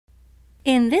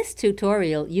In this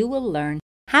tutorial, you will learn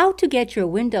how to get your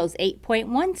Windows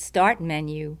 8.1 Start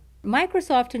menu.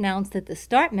 Microsoft announced that the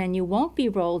Start menu won't be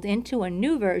rolled into a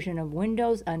new version of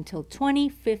Windows until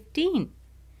 2015.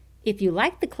 If you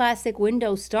like the classic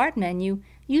Windows Start menu,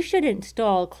 you should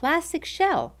install Classic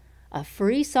Shell, a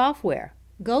free software.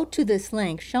 Go to this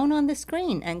link shown on the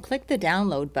screen and click the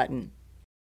download button.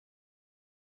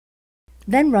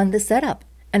 Then run the setup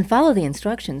and follow the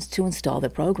instructions to install the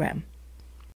program.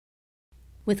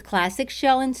 With Classic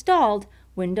Shell installed,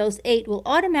 Windows 8 will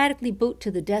automatically boot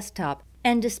to the desktop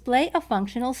and display a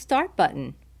functional Start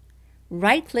button.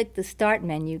 Right-click the Start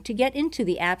menu to get into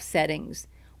the app settings,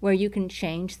 where you can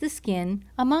change the skin,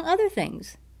 among other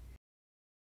things.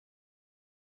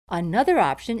 Another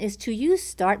option is to use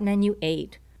Start Menu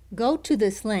 8. Go to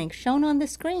this link shown on the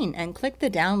screen and click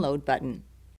the download button.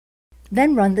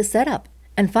 Then run the setup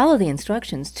and follow the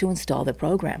instructions to install the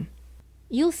program.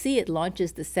 You'll see it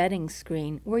launches the settings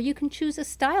screen where you can choose a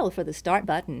style for the Start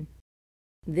button.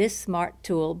 This smart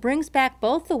tool brings back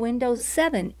both the Windows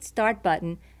 7 Start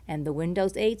button and the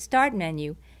Windows 8 Start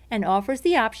menu and offers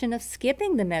the option of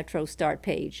skipping the Metro Start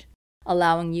page,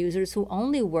 allowing users who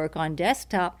only work on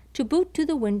desktop to boot to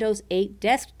the Windows 8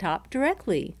 desktop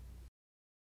directly.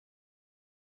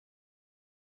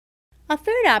 A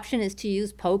third option is to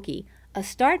use Pokki, a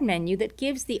Start menu that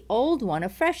gives the old one a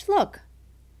fresh look.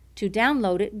 To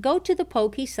download it, go to the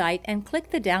Pokki site and click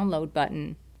the download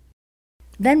button.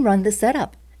 Then run the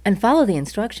setup and follow the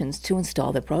instructions to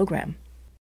install the program.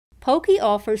 Pokki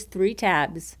offers 3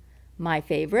 tabs: My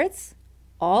Favorites,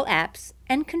 All Apps,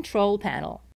 and Control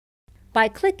Panel. By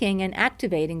clicking and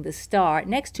activating the star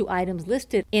next to items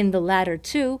listed in the latter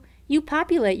two, you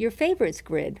populate your favorites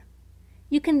grid.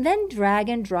 You can then drag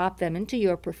and drop them into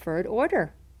your preferred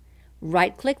order.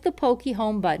 Right-click the Pokki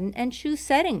Home button and choose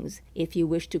Settings if you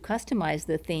wish to customize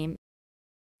the theme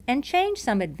and change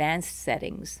some advanced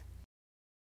settings.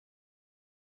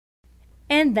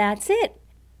 And that's it!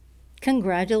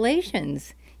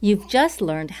 Congratulations! You've just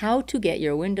learned how to get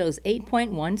your Windows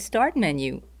 8.1 Start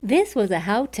menu. This was a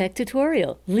HowTech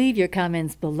tutorial. Leave your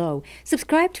comments below,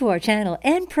 subscribe to our channel,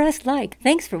 and press like.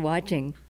 Thanks for watching.